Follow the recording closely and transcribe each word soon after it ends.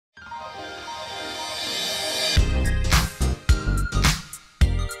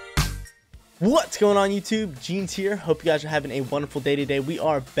What's going on YouTube? Jeans here. Hope you guys are having a wonderful day today. We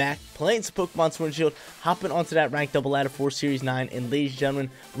are back playing some Pokemon Sword and Shield, hopping onto that ranked double ladder for Series 9. And ladies and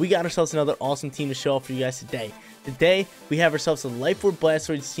gentlemen, we got ourselves another awesome team to show off for you guys today. Today, we have ourselves a Life Orb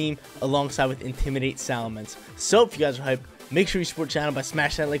Blastoise team alongside with Intimidate Salamence. So if you guys are hyped, make sure you support the channel by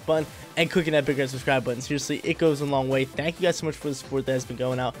smashing that like button and clicking that big red subscribe button. Seriously, it goes a long way. Thank you guys so much for the support that has been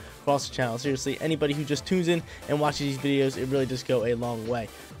going out across the channel. Seriously, anybody who just tunes in and watches these videos, it really does go a long way.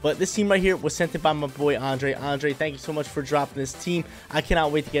 But this team right here was sent in by my boy Andre. Andre, thank you so much for dropping this team. I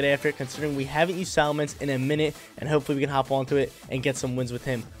cannot wait to get after it, considering we haven't used Salamence in a minute, and hopefully we can hop onto it and get some wins with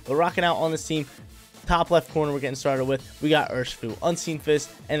him. We're rocking out on this team. Top left corner we're getting started with, we got Urshifu, Unseen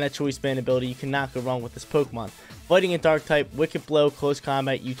Fist, and that Choice Band ability. You cannot go wrong with this Pokemon. Fighting in Dark type, Wicked Blow, Close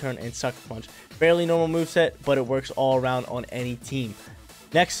Combat, U-Turn, and Sucker Punch. Fairly normal moveset, but it works all around on any team.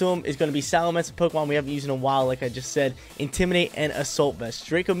 Next to him is going to be Salamence, a Pokemon we haven't used in a while, like I just said. Intimidate and Assault Vest,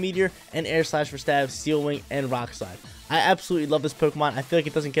 Draco Meteor, and Air Slash for stab, Steel Wing, and Rock Slide. I absolutely love this Pokemon. I feel like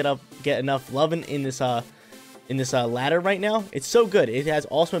it doesn't get enough loving in this ladder right now. It's so good. It has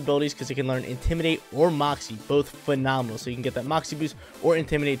awesome abilities because it can learn Intimidate or Moxie, both phenomenal. So you can get that Moxie boost or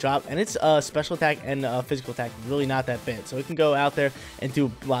Intimidate drop, and its special attack and physical attack is really not that bad. So it can go out there and do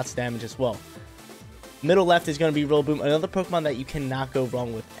lots of damage as well. Middle left is going to be Rillaboom, another Pokemon that you cannot go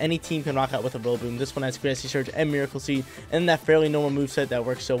wrong with. Any team can rock out with a Rillaboom. This one has Grassy Surge and Miracle Seed, and that fairly normal moveset that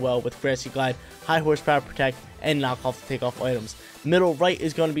works so well with Grassy Glide, High Horsepower Protect, and Knock Off to take off items. Middle right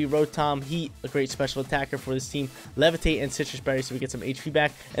is going to be Rotom Heat, a great special attacker for this team. Levitate and Citrus Berry so we get some HP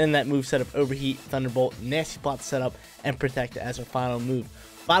back, and then that moveset of Overheat, Thunderbolt, Nasty Plot to set up, and Protect as our final move.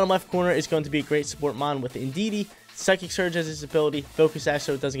 Bottom left corner is going to be a great support mon with Indeedee, Psychic Surge as its ability, Focus Sash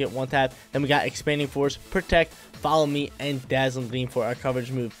so it doesn't get one tap. Then we got Expanding Force, Protect, Follow Me, and Dazzling Gleam for our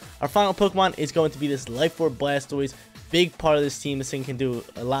coverage move. Our final Pokemon is going to be this Life Orb Blastoise. Big part of this team. This thing can do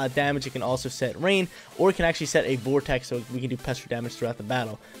a lot of damage. It can also set rain, or it can actually set a vortex so we can do pester damage throughout the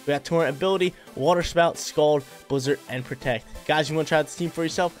battle. We got Torrent ability, Water Spout, Scald, Blizzard, and Protect. Guys, you want to try out this team for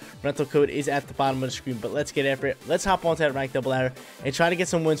yourself? Rental code is at the bottom of the screen, but let's get after it. Let's hop onto that ranked double ladder and try to get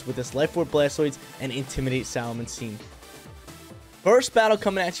some wins with this Life Orb Blastoise and Intimidate Salamence team. First battle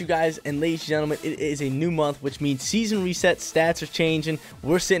coming at you guys, and ladies and gentlemen, it is a new month, which means season reset, stats are changing.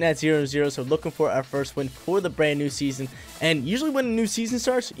 We're sitting at 0-0, so looking for our first win for the brand new season. And usually when a new season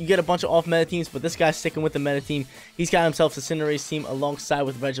starts, you get a bunch of off-meta teams, but this guy's sticking with the meta team. He's got himself a Cinderace team alongside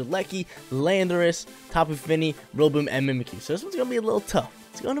with Regieleki, Landorus, Tapu Fini, Rillaboom, and Mimikyu. So this one's going to be a little tough.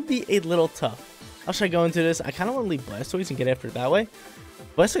 It's going to be a little tough. How should I go into this? I kind of want to lead Blastoise and get after it that way.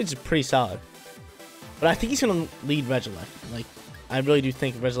 Blastoise is pretty solid. But I think he's going to lead Regieleki. Like, I really do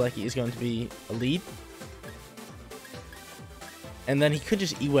think Regieleki is going to be a lead. And then he could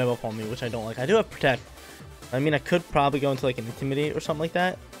just E-Web up on me, which I don't like. I do have Protect. I mean, I could probably go into like an Intimidate or something like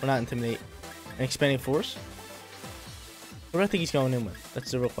that. Or not Intimidate. An Expanding Force. What do I think he's going in with?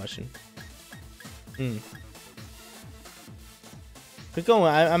 That's the real question. But going,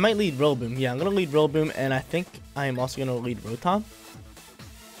 I might lead Rillaboom. Yeah, I'm going to lead Rillaboom, and I think I am also going to lead Rotom.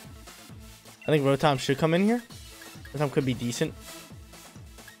 I think Rotom should come in here. Rotom could be decent.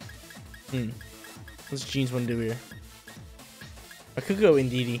 What's Jeans want to do here? I could go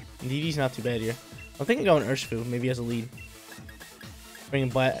Indeedee. Indeedee's not too bad here. I'm thinking going Urshifu, maybe as a lead. Bringing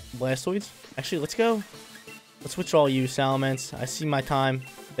Blastoids. Actually, let's go. Let's withdraw you, Salamence. I see my time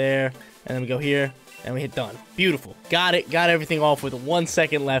there. And then we go here. And we hit done. Beautiful. Got it. Got everything off with 1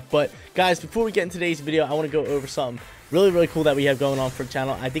 second left. But, guys, before we get into today's video, I want to go over something really cool that we have going on for the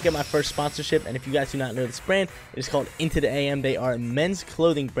channel. I did get my first sponsorship, and if you guys do not know this brand, it is called Into the AM. They are a men's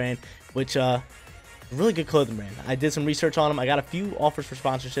clothing brand, which really good clothing brand. I did some research on them. I got a few offers for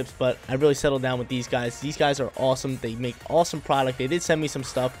sponsorships, but I really settled down with these guys. These guys are awesome. They make awesome product. They did send me some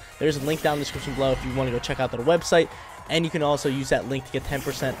stuff. There's a link down in the description below if you want to go check out their website. And you can also use that link to get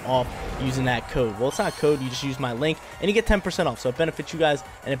 10% off using that code. Well, it's not a code. You just use my link, and you get 10% off. So it benefits you guys,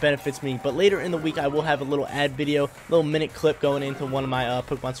 and it benefits me. But later in the week, I will have a little ad video, little minute clip going into one of my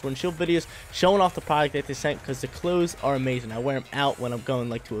Pokemon Sword and Shield videos, showing off the product that they sent, because the clothes are amazing. I wear them out when I'm going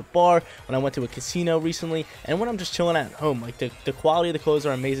like to a bar, when I went to a casino recently, and when I'm just chilling at home. Like the quality of the clothes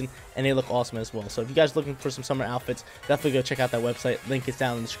are amazing, and they look awesome as well. So if you guys are looking for some summer outfits, definitely go check out that website. Link is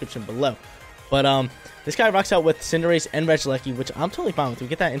down in the description below. But this guy rocks out with Cinderace and Regieleki, which I'm totally fine with. We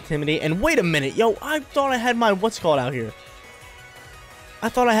get that Intimidate. And wait a minute, yo, I thought I had my what's called out here. I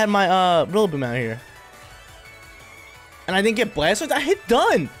thought I had my Rillaboom out here. And I didn't get Blastoise. I hit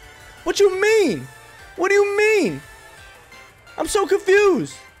done. What you mean? What do you mean? I'm so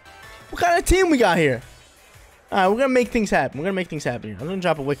confused. What kind of team we got here? Alright, we're gonna make things happen. We're gonna make things happen here. I'm gonna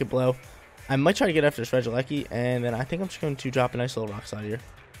drop a Wicked Blow. I might try to get after this Regieleki, and then I think I'm just going to drop a nice little Rock Slide here.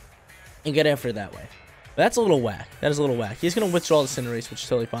 and get after it that way. But that's a little whack. That is a little whack. He's going to withdraw the Cinderace, which is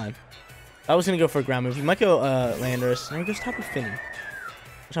totally fine. I was going to go for a ground move. He might go Landorus. And he goes Tapu Fini,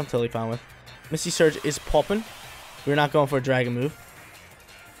 which I'm totally fine with. Misty Surge is popping. We're not going for a Dragon move.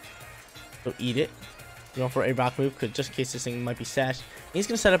 So eat it. We're going for a Rock move, just in case this thing might be sashed. And he's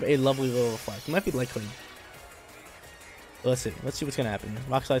going to set up a lovely little Reflect. He might be Light Claim. Let's see. Let's see what's going to happen.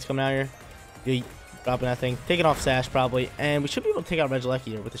 Rock Slide's coming out here. Yeet. Dropping that thing. Taking off Sash, probably. And we should be able to take out Regieleki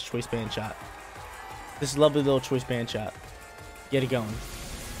here with this Choice Band shot. This lovely little Choice Band shot. Get it going.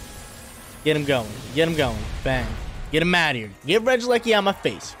 Get him going. Get him going. Bang. Get him out of here. Get Regieleki out of my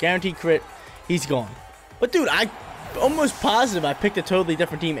face. Guaranteed crit. He's gone. But, dude, I almost positive I picked a totally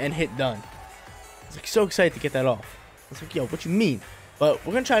different team and hit done. I was like so excited to get that off. I was like, yo, what you mean? But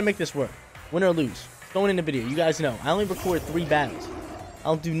we're going to try to make this work. Win or lose. Going in the video. You guys know. I only record 3 battles. I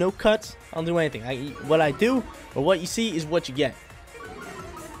don't do no cuts. I don't do anything. What I do or what you see is what you get.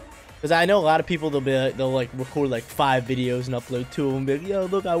 Because I know a lot of people, they'll like record like 5 videos and upload 2 of them. Be like, yo,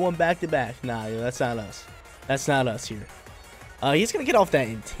 look, I won back to back. Nah, yo, that's not us. That's not us here. He's gonna get off that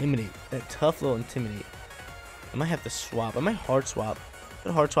Intimidate, that tough little Intimidate. I might have to swap. I might hard swap. Put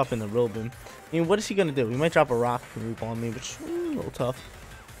a hard swap in the Rillaboom. I mean, what is he gonna do? He might drop a Rock move on me, which a little tough.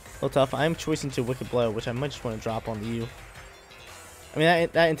 A little tough. I am choosing to Wicked Blow, which I might just want to drop onto you. I mean,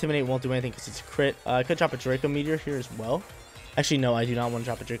 that Intimidate won't do anything because it's a crit. I could drop a Draco Meteor here as well. Actually, no, I do not want to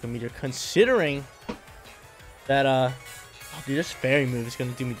drop a Draco Meteor, considering that, oh, dude, this Fairy move is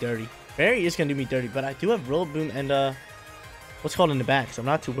going to do me dirty. Fairy is going to do me dirty, but I do have Rillaboom and, what's called in the back, so I'm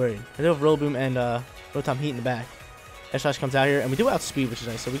not too worried. I do have Rillaboom and, Rotom Heat in the back. S-Slash comes out here, and we do outspeed, which is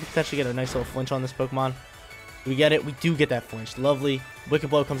nice, so we can potentially get a nice little flinch on this Pokemon. We get it. We do get that flinch. Lovely. Wicked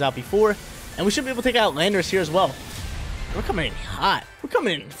Blow comes out before, and we should be able to take out Landorus here as well. We're coming in hot. We're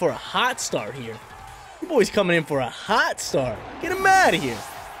coming in for a hot start here. You boys coming in for a hot start. Get him out of here.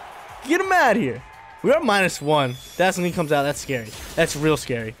 Get him out of here. We are -1. That's when he comes out. That's scary. That's real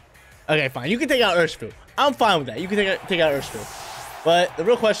scary. Okay, fine. You can take out Urshifu. I'm fine with that. You can take out Urshifu. But the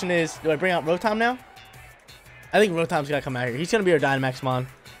real question is, do I bring out Rotom now? I think Rotom's got to come out here. He's going to be our Dynamaxmon.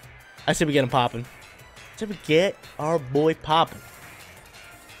 I say we get him popping. I say we get our boy popping.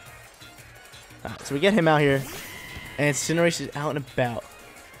 Alright, so we get him out here. And Cinderace is out and about.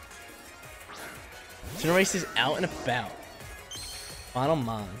 Cinderace is out and about. Final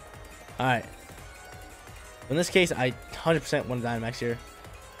Mon. Alright. In this case, I 100% want to Dynamax here.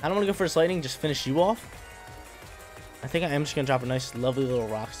 I don't want to go for a Lightning, just finish you off. I think I am just going to drop a nice, lovely little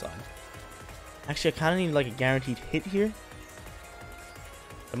Rock Slide. Actually, I kind of need like a guaranteed hit here.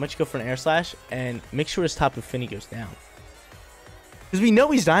 I might just go for an Air Slash and make sure his Tapu Fini goes down. Because we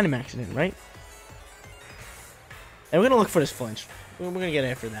know he's Dynamaxing it, right? And we're going to look for this flinch. We're going to get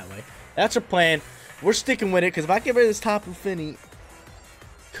after it that way. That's our plan. We're sticking with it because if I get rid of this Tapu Fini, it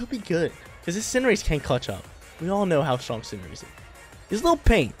could be good. Because this Cinderace can clutch up. We all know how strong Cinderace is. He's a little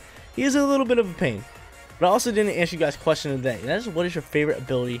pain. He is a little bit of a pain. But I also didn't answer you guys' question of the day. That is, what is your favorite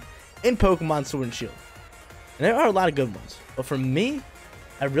ability in Pokemon Sword and Shield? And there are a lot of good ones. But for me,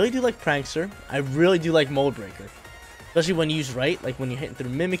 I really do like Prankster. I really do like Mold Breaker. Especially when used right. Like when you're hitting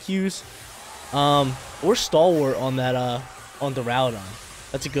through Mimikyus. Or Stalwart on that, on Duraludon.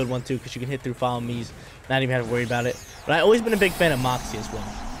 That's a good one too, because you can hit through Follow Me's. Not even have to worry about it. But I've always been a big fan of Moxie as well.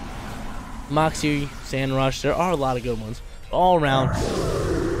 Moxie, Sandrush, there are a lot of good ones. All around.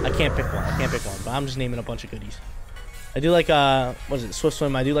 I can't pick one. I can't pick one. But I'm just naming a bunch of goodies. I do like, what is it, Swift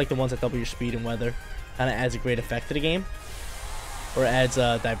Swim. I do like the ones that double your speed and weather. Kind of adds a great effect to the game. Or adds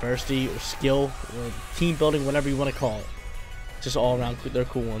diversity or skill or team building, whatever you want to call it. Just all around, they're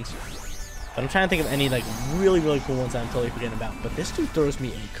cool ones. But I'm trying to think of any like really, really cool ones that I'm totally forgetting about. But this dude throws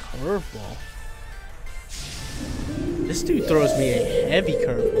me a curveball. This dude throws me a heavy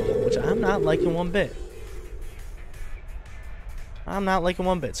curveball, which I'm not liking one bit. I'm not liking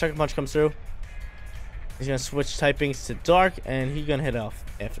one bit. Sucker Punch comes through. He's going to switch typings to Dark, and he's going to hit off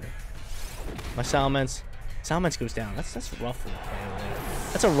after. My Salamence. Salamence goes down. That's rough for a KO there.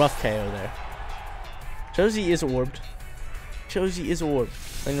 That's a rough KO there. Josie is orbed. Josie is orbed.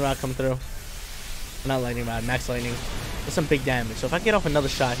 Lightning Rod come through. Not Lightning Rod, Max Lightning. That's some big damage. So if I get off another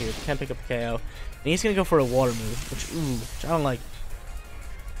shot here, we can pick up a KO. And he's going to go for a Water move, which I don't like.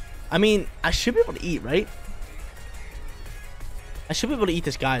 I mean, I should be able to eat, right? I should be able to eat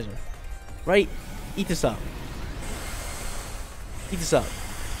this Geyser. Right? Eat this up. Eat this up.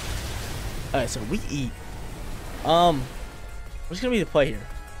 Alright, so we eat. What's going to be the play here?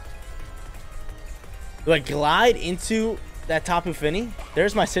 Do I glide into that Tapu Fini?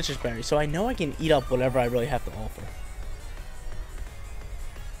 There's my Citrus Berry, so I know I can eat up whatever I really have to offer.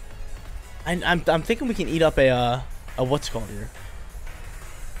 I'm thinking we can eat up a what's it called here?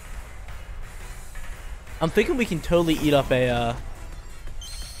 I'm thinking we can totally eat up a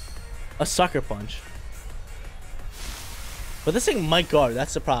sucker punch. But this thing might guard.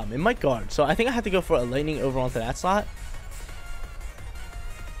 That's the problem. It might guard. So I think I have to go for a lightning over onto that slot.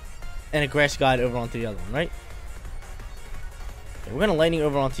 And a grass guide over onto the other one, right? Okay, we're going to lightning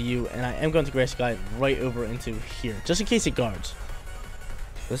over onto you. And I am going to grass guide right over into here. Just in case it guards.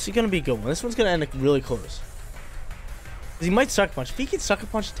 This is going to be a good one. This one's going to end up really close. Because he might sucker punch. If he can sucker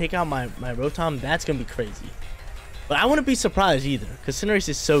punch to take out my Rotom, that's going to be crazy. But I wouldn't be surprised either. Because Cinderace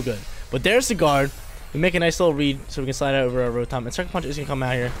is so good. But there's the guard. We make a nice little read so we can slide out over our Rotom. And Sucker Punch is going to come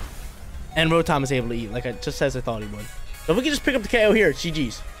out here. And Rotom is able to eat, like just as I thought he would. So if we can just pick up the KO here, it's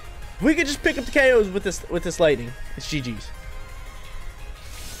GG's. If we could just pick up the KOs with this lightning, it's GG's.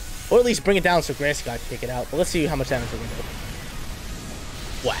 Or at least bring it down so Grassy Guy can take it out. But let's see how much damage we're going to do.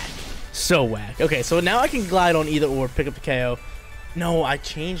 Whack. So whack. Okay, so now I can glide on either or, pick up the KO. No, I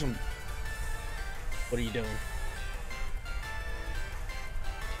changed him. What are you doing?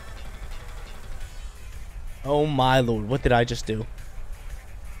 Oh my lord, what did I just do?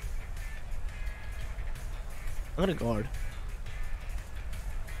 I'm gonna guard.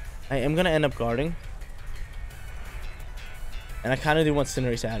 I am gonna end up guarding. And I kind of do want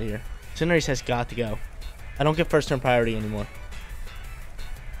Cinderace out of here. Cinderace has got to go. I don't get first turn priority anymore.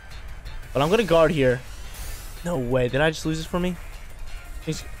 But I'm gonna guard here. No way, did I just lose this for me?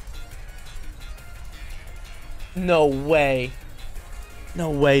 No way.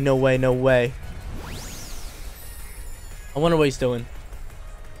 No way, no way, no way. I wonder what he's doing.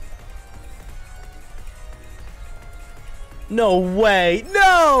 No way.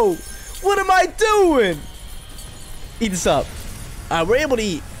 No! What am I doing? Eat this up. Alright, we're able to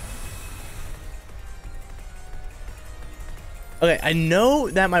eat. Okay, I know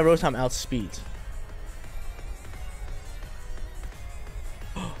that my Rotom outspeeds.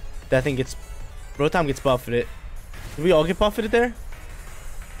 That thing gets... Rotom gets buffeted. Did we all get buffeted there?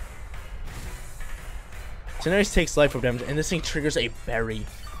 Cinderace takes life orb damage, and this thing triggers a berry.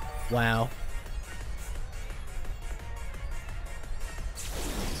 Wow.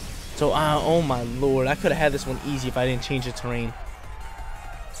 So, oh my lord. I could have had this one easy if I didn't change the terrain.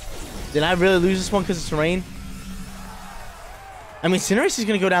 Did I really lose this one because of terrain? I mean, Cinderace is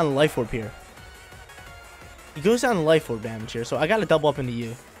going to go down the life orb here. He goes down the life orb damage here, so I got to double up into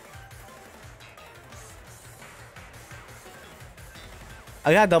you.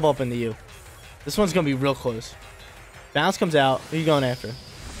 I got to double up into you. This one's going to be real close. Bounce comes out. Who are you going after?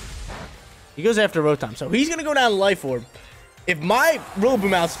 He goes after Rotom. So he's going to go down Life Orb. If my Rillaboom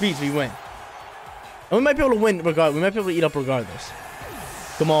outspeeds, we win. And we might be able to win regardless. We might be able to eat up regardless.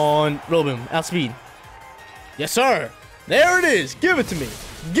 Come on, Rillaboom. Outspeed. Yes, sir. There it is. Give it to me.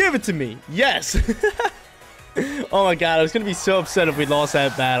 Give it to me. Yes. Oh my god, I was going to be so upset if we lost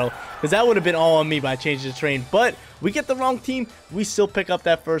that battle. Because that would have been all on me by changing the terrain. But we get the wrong team. We still pick up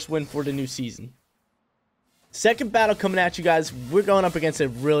that first win for the new season. Second battle coming at you guys. We're going up against a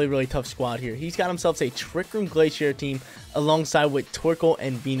really, really tough squad here. He's got himself a Trick Room Glacier team alongside with Torkoal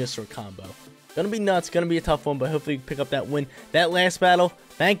and Venusaur combo. Gonna be nuts. Gonna be a tough one, but hopefully we pick up that win. That last battle,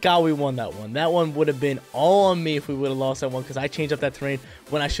 thank God we won that one. That one would have been all on me if we would have lost that one because I changed up that terrain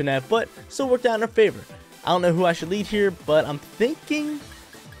when I shouldn't have, but still worked out in our favor. I don't know who I should lead here, but I'm thinking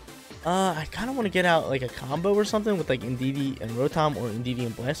I kind of want to get out like a combo or something with like Indeedee and Rotom or Indeedee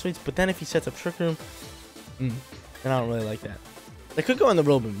and Blastoise, but then if he sets up Trick Room, then I don't really like that. I could go on the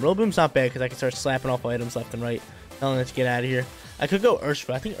Rillaboom. Rillaboom's not bad because I can start slapping off items left and right, telling it to get out of here. I could go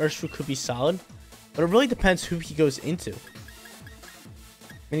Urshifu. I think Urshifu could be solid, but it really depends who he goes into. I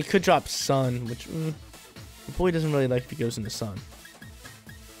mean, he could drop Sun, which the boy doesn't really like if he goes into Sun.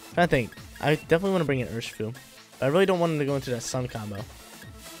 I'm trying to think. I definitely want to bring in Urshifu. But I really don't want him to go into that Sun combo.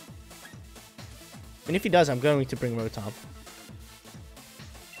 And if he does, I'm going to bring Rotom.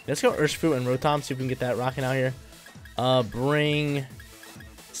 Let's go Urshifu and Rotom, see if we can get that rocking out here. Bring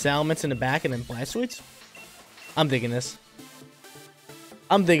Salamence in the back and then Blastoise. I'm digging this.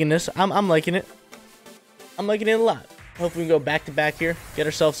 I'm digging this. I'm liking it. I'm liking it a lot. Hopefully we can go back to back here. Get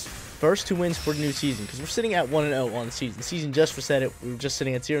ourselves first 2 wins for the new season. Because we're sitting at 1-0 on the season. The season just reset it. We were just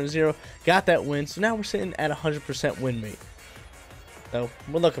sitting at 0-0. Got that win. So now we're sitting at 100% win rate. So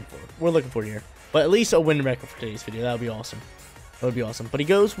we're looking for it. We're looking for it here. But at least a win record for today's video. That would be awesome. That would be awesome. But he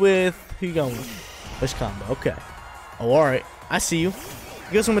goes with... Who you going with? This combo. Okay. Oh, alright. I see you.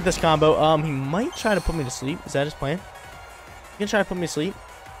 He goes in with this combo. He might try to put me to sleep. Is that his plan? He's going to try to put me to sleep.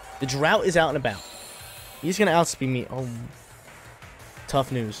 The drought is out and about. He's going to outspeed me. Oh.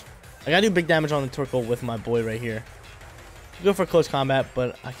 Tough news. I got to do big damage on the Torkoal with my boy right here. I go for close combat,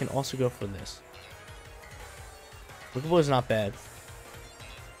 but I can also go for this. Pokeball is not bad.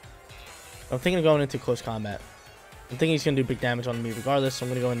 I'm thinking of going into close combat. I'm thinking he's going to do big damage on me regardless, so I'm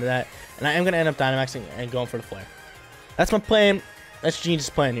going to go into that. And I am going to end up Dynamaxing and going for the flare. That's my plan. That's Gene's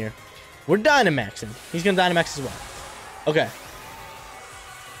plan here. We're Dynamaxing. He's going to Dynamax as well. Okay.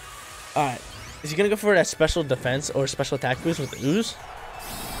 Alright. Is he going to go for that special defense or special attack boost with the Ooze?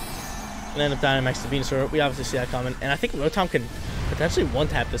 And end up Dynamax the Venusaur. We obviously see that coming. And I think Rotom can potentially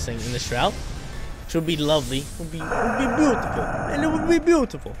one-tap this thing in this drought. Which would be lovely. It would be beautiful. And it would be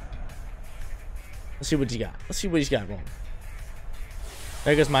beautiful. Let's see what he's got. Let's see what he's got wrong.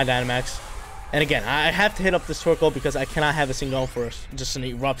 There goes my Dynamax. And again, I have to hit up this Torkoal because I cannot have this thing going for us. Just an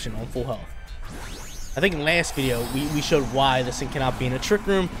eruption on full health. I think in last video, we showed why this thing cannot be in a Trick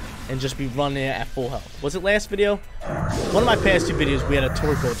Room and just be running it at full health. Was it last video? One of my past 2 videos, we had a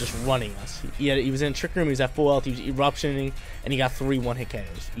Torkoal just running us. He was in a Trick Room, he was at full health, he was eruptioning, and he got 3 one-hit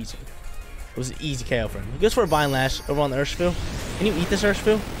KOs. Easy. It was an easy KO for him. He goes for a Vine Lash over on the Urshifu. Can you eat this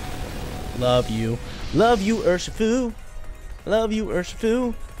Urshifu? Love you. Love you, Urshifu. Love you,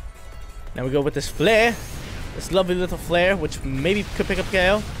 Urshifu. Now we go with this flare. This lovely little flare, which maybe could pick up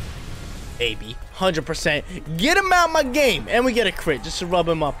KO. Maybe. 100%. Get him out of my game. And we get a crit just to rub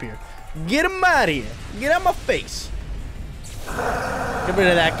him up here. Get him out of here. Get out of my face. Get rid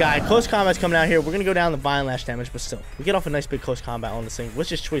of that guy. Close combat's coming out here. We're going to go down the Vine Lash damage, but still. We get off a nice big close combat on this thing.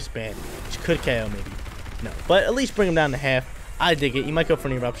 Which is Choice Band, which could KO maybe. No. But at least bring him down to half. I dig it. He might go for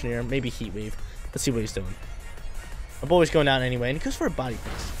an eruption here. Maybe Heat Wave. Let's see what he's doing. My boy's going down anyway. And he goes for a body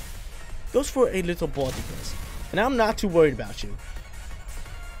press. Goes for a little body press. And I'm not too worried about you.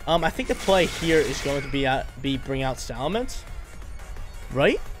 I think the play here is going to be bring out Salamence.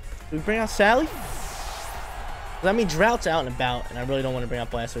 Right? Do we bring out Sally? I mean, Drought's out and about, and I really don't want to bring out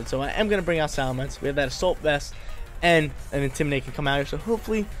Blastoise, so I am going to bring out Salamence. We have that Assault Vest, and an Intimidate can come out here, so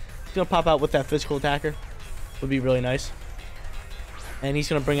hopefully he's going to pop out with that Physical Attacker. Would be really nice. And he's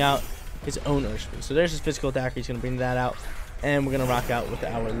going to bring out his own Urshifu. So there's his Physical Attacker. He's going to bring that out, and we're going to rock out with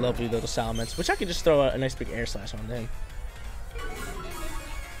our lovely little Salamence, which I could just throw a nice big Air Slash on him.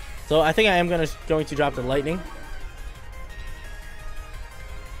 So I think I am going to drop the Lightning.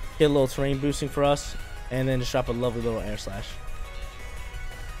 Get a little terrain boosting for us. And then just drop a lovely little Air Slash.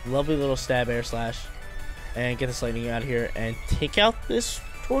 Lovely little stab Air Slash. And get this Lightning out of here and take out this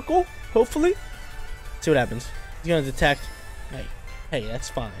Torkoal, hopefully. See what happens. He's going to detect. Hey, that's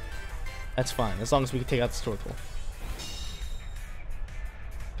fine. That's fine, as long as we can take out this Torkoal.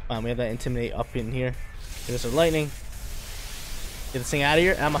 We have that Intimidate up in here. Get us our Lightning. Get this thing out of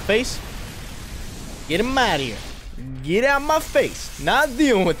here, out of my face. Get him out of here. Get out of my face. Not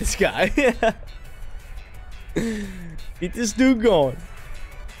dealing with this guy. Get this dude going.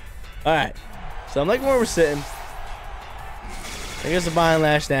 Alright. So I'm liking where we're sitting. There's the Vine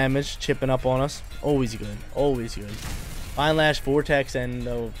Lash damage chipping up on us. Always good. Always good. Vine Lash, Vortex,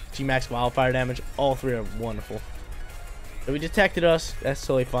 and G-Max Wildfire damage. All 3 are wonderful. So we detected us. That's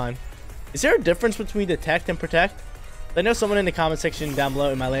totally fine. Is there a difference between detect and protect? I know someone in the comment section down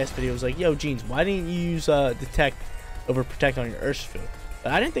below in my last video was like, yo, Jeans, why didn't you use detect over protect on your Urshifu?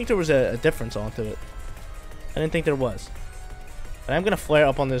 But I didn't think there was a difference onto it. I didn't think there was. But I'm going to flare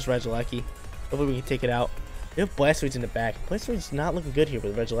up on this Regieleki. Hopefully we can take it out. We have Blastoise in the back. Blastoise's not looking good here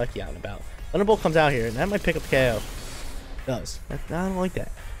with Regieleki out and about. Thunderbolt comes out here, and that might pick up KO. It does. I don't like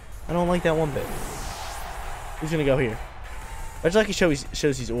that. I don't like that one bit. Who's going to go here? Regieleki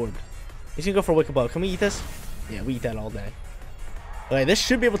shows he's orbed. He's going to go for a Wicked Blow. Can we eat this? Yeah, we eat that all day. Okay, this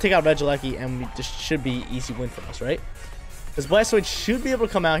should be able to take out Regieleki, and this should be easy win for us, right? Because Blastoise should be able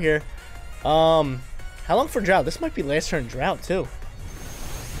to come out here. How long for Drought? This might be last turn Drought, too.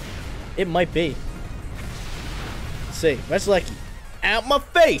 It might be. Let's see. Regieleki. Out my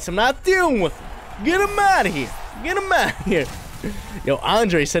face. I'm not dealing with him. Get him out of here. Get him out of here. Yo,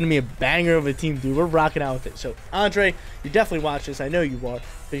 Andre sending me a banger of a team, dude. We're rocking out with it. So, Andre, you definitely watch this. I know you are.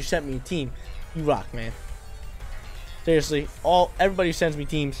 But you sent me a team. You rock, man. Seriously. Everybody who sends me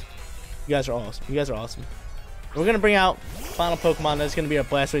teams, you guys are awesome. You guys are awesome. We're going to bring out final Pokemon. That's going to be our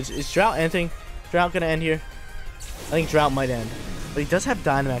Blastoise. Is Drought ending? Drought going to end here? I think Drought might end. But he does have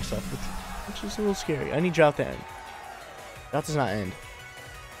Dynamax stuff, which is a little scary. I need Drought to end. Drought does not end.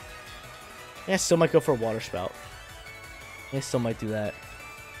 Yeah, I still might go for a Water Spout. Yeah, I still might do that.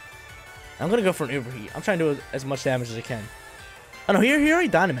 I'm going to go for an Overheat. I'm trying to do as much damage as I can. Oh, no, he already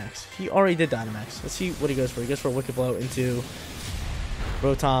Dynamax. He already did Dynamax. Let's see what he goes for. He goes for a Wicked Blow into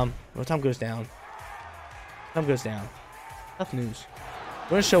Rotom. Rotom goes down. Rotom goes down. Tough news. We're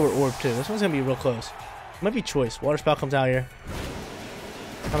going to show we're Orb, too. This one's going to be real close. It might be Choice. Water Spout comes out here.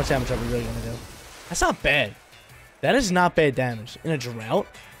 How much damage are we really going to do? That's not bad. That is not bad damage. In a Drought?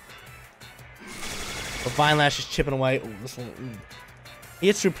 But Vine Lash is chipping away. Ooh, this one. Ooh. He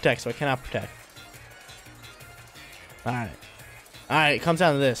hits through protect, so I cannot protect. Alright. Alright, it comes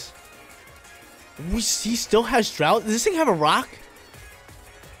down to this. He still has drought? Does this thing have a rock?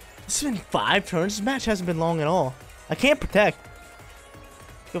 This has been 5 turns. This match hasn't been long at all. I can't protect.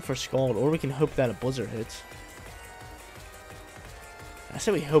 Let's go for Scald, or we can hope that a Blizzard hits. I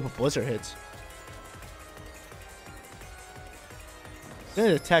said we hope a Blizzard hits.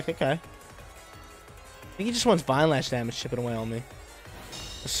 Gonna attack, okay. I think he just wants Vine Lash damage chipping away on me.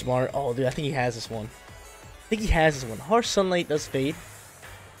 Smart. Oh, dude, I think he has this one. I think he has this one. Harsh Sunlight does fade.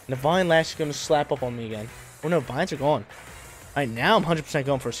 And the Vine Lash is gonna slap up on me again. Oh no, Vines are gone. Alright, now I'm 100%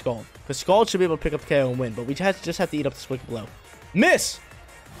 going for a Scald. Because Scald should be able to pick up the KO and win. But we just have to eat up this Wicked Blow. Miss!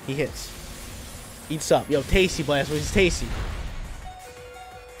 He hits. Eats up. Yo, tasty Blastoids. It's tasty.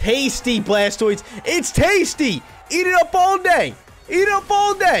 Tasty Blastoids. It's tasty! Eat it up all day. Eat it up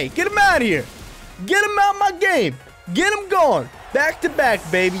all day. Get him out of here. Get him out my game. Get him going. Back to back,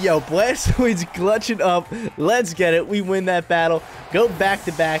 baby. Yo, Blastoids clutching up. Let's get it. We win that battle. Go back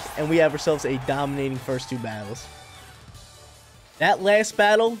to back. And we have ourselves a dominating first 2 battles. That last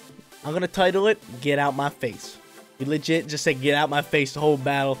battle, I'm going to title it, Get Out My Face. We legit just said get out my face the whole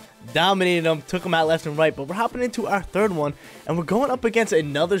battle. Dominated them, took them out left and right. But we're hopping into our 3rd one. And we're going up against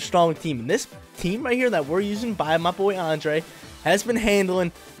another strong team. And this team right here that we're using by my boy Andre has been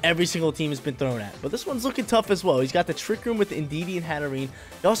handling every single team has been thrown at. But this one's looking tough as well. He's got the Trick Room with Indeedee and Hatterene.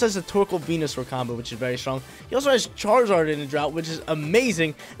 He also has the Torkoal Venusaur combo, which is very strong. He also has Charizard in the drought, which is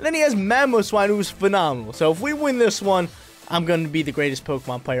amazing. And then he has Mamoswine, who's phenomenal. So if we win this one, I'm going to be the greatest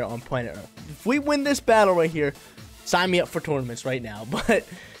Pokemon player on planet Earth. If we win this battle right here, sign me up for tournaments right now. But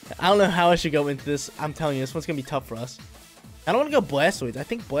I don't know how I should go into this. I'm telling you, this one's going to be tough for us. I don't want to go Blastoids. I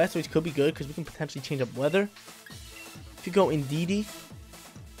think Blastoids could be good because we can potentially change up weather. If you go Indeedee.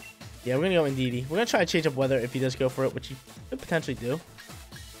 Yeah, we're going to go Indeedee. We're going to try to change up weather if he does go for it, which he could potentially do.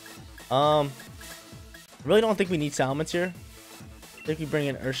 Really don't think we need Salamence here. I think we bring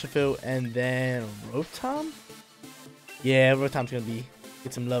in Urshifu and then Rotom. Yeah, Rotom's going to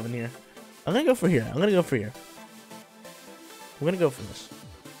get some love in here. I'm going to go for here. We're going to go for this.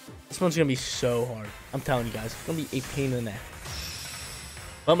 This one's going to be so hard. I'm telling you guys. It's going to be a pain in the neck.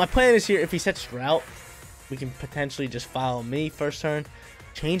 But my plan is here, if he sets Drought, we can potentially just follow me first turn,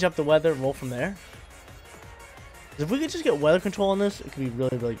 change up the weather, roll from there. If we could just get weather control on this, it could be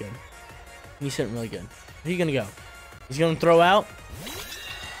really, really good. And he's sitting really good. Where are you going to go? He's going to throw out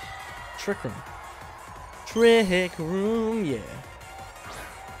Trick Room. Trick Room, yeah.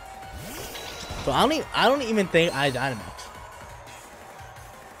 So I don't even think I Dynamax.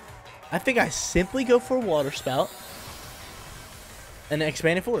 I think I simply go for a Water Spout and an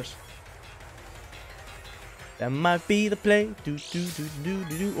Expanded Force. That might be the play.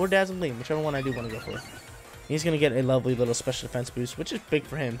 Or Dazzle Gleam, whichever one I do want to go for. He's gonna get a lovely little special defense boost, which is big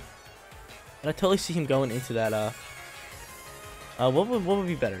for him. But I totally see him going into that. What would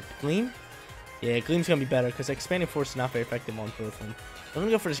be better? Gleam? Yeah, Gleam's gonna be better because Expanding Force is not very effective on both of them. I'm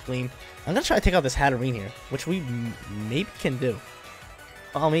gonna go for this Gleam. I'm gonna try to take out this Hatterene here, which we maybe can do.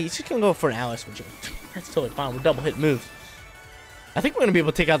 I mean, he's just gonna go for an Alice, which that's totally fine. We're double hit moves. I think we're gonna be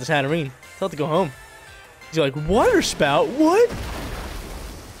able to take out this Hatterene. Tell it to go home. He's like, Water Spout? What?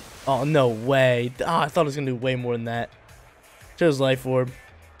 Oh, no way. Oh, I thought it was gonna do way more than that. Chose Life Orb.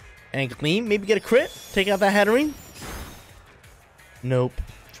 And Gleam, maybe get a crit. Take out that Hatterene. Nope.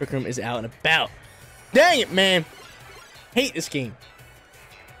 Trick Room is out and about. Dang it, man. Hate this game.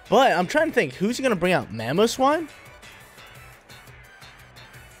 But I'm trying to think, who's going to bring out? Mamoswine?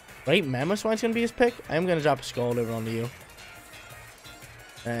 Right? Mamoswine's going to be his pick? I am going to drop a Scald over onto you.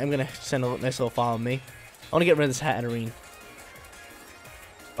 I'm going to send a nice little follow me. I want to get rid of this Hatterene.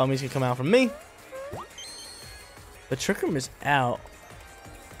 Follow me's going to come out from me. The Trick Room is out.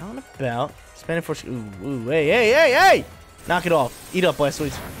 Out and about. Expanded Force. Ooh, hey! Knock it off. Eat up,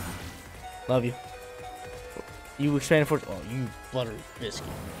 Blastoids. Love you. You Expanded Force. Oh, you buttery biscuit.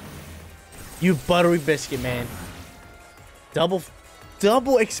 You buttery biscuit, man.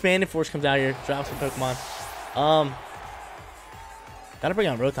 Double Expanded Force comes out here. Drops the Pokemon. Gotta bring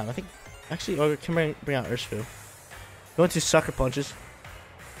out Rotom. I think. Actually, or can bring out Urshifu. Going to Sucker Punches.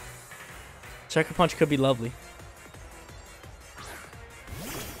 Sucker Punch could be lovely.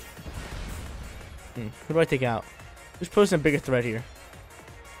 Who do I take out? Who's posing a bigger threat here?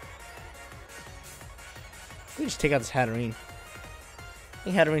 Let me just take out this Hatterene. I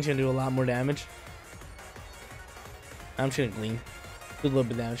think Hatterene's gonna do a lot more damage. I'm just gonna Gleam. Do a little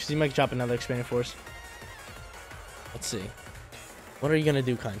bit of damage. He might drop another Expanded Force. Let's see. What are you gonna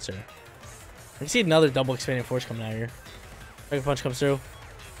do, kind sir? I can see another double Expanded Force coming out here. Sucker Punch comes through.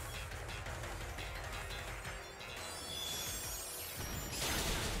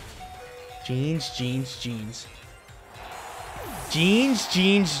 Jeans, jeans, jeans. Jeans,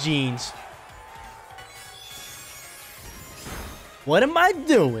 jeans, jeans. What am I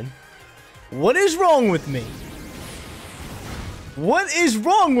doing? What is wrong with me? What is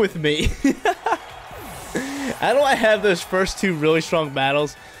wrong with me? How do I have those first two really strong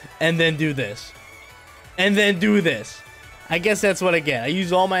battles and then do this? And then do this? I guess that's what I get. I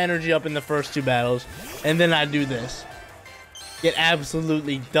use all my energy up in the first two battles and then I do this. Get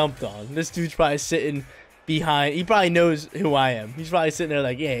absolutely dumped on. This dude's probably sitting behind. He probably knows who I am. He's probably sitting there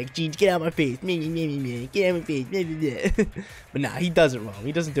like, yeah, Jeans, get out of my face. Get out of my face. But nah, he does it wrong.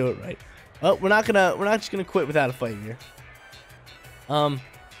 He doesn't do it right. Well, we're not just gonna quit without a fight here. I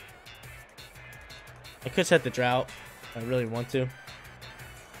could set the drought if I really want to. I'm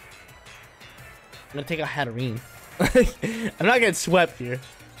gonna take a Hatterene. I'm not getting swept here.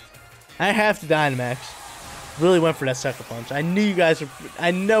 I have to Dynamax. Really went for that sucker punch. I knew you guys were.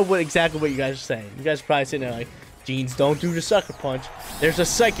 I know exactly what you guys are saying. You guys are probably sitting there like, Jeans, don't do the sucker punch. There's a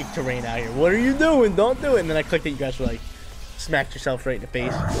psychic terrain out here. What are you doing? Don't do it. And then I clicked it. You guys were like, smacked yourself right in the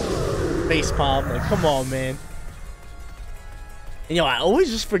face. Face palm. Like, come on, man. And, I always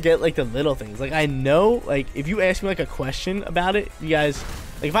just forget, like, the little things. Like, I know, like, if you ask me, like, a question about it, you guys,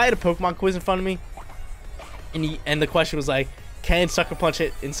 like, if I had a Pokemon quiz in front of me, and the question was, like, can Sucker Punch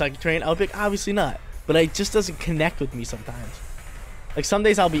hit in Psychic Terrain? I would be like, obviously not. But it just doesn't connect with me sometimes. Like, some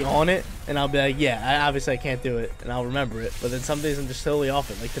days I'll be on it, and I'll be like, yeah, obviously I can't do it, and I'll remember it. But then some days I'm just totally off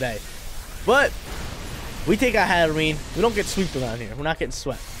it, like today. But we take our Hatterene. We don't get swept around here. We're not getting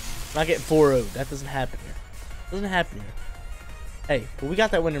swept. We're not getting 4-0'd. That doesn't happen here. Doesn't happen here. Hey, but we got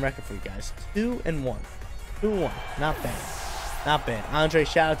that winning record for you guys. 2-1. 2-1. Not bad. Not bad. Andre,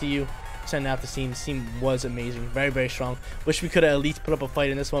 shout out to you. Sending out the team. This team was amazing. Very, very strong. Wish we could have at least put up a fight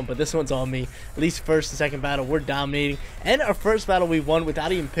in this one, but this one's on me. At least first and second battle, we're dominating. And our first battle we won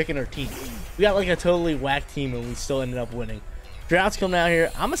without even picking our team. We got like a totally whack team and we still ended up winning. Drought's coming out here.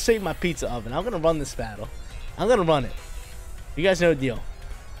 I'm going to save my pizza oven. I'm going to run this battle. I'm going to run it. You guys know the deal.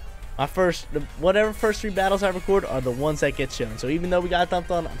 My whatever first 3 battles I record are the ones that get shown. So even though we got dumped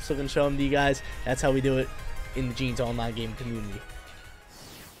on, I'm still going to show them to you guys. That's how we do it in the Jeans online game community.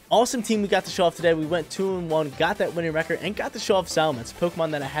 Awesome team we got to show off today. We went 2-1, got that winning record, and got to show off SALAMENCE, a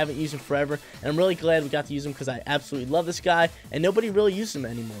Pokemon that I haven't used in forever. And I'm really glad we got to use him because I absolutely love this guy, and nobody really uses him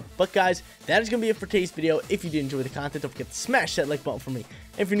anymore. But guys, that is going to be it for today's video. If you did enjoy the content, don't forget to smash that like button for me.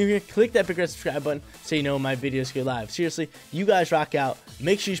 And if you're new here, click that big red subscribe button so you know when my videos go live. Seriously, you guys rock out.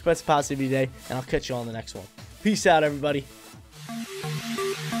 Make sure you spread some positivity today, and I'll catch you on the next one. Peace out, everybody.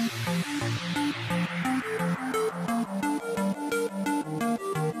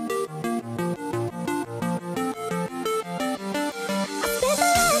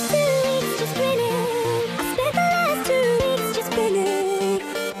 Spent the last 2 weeks just grinning.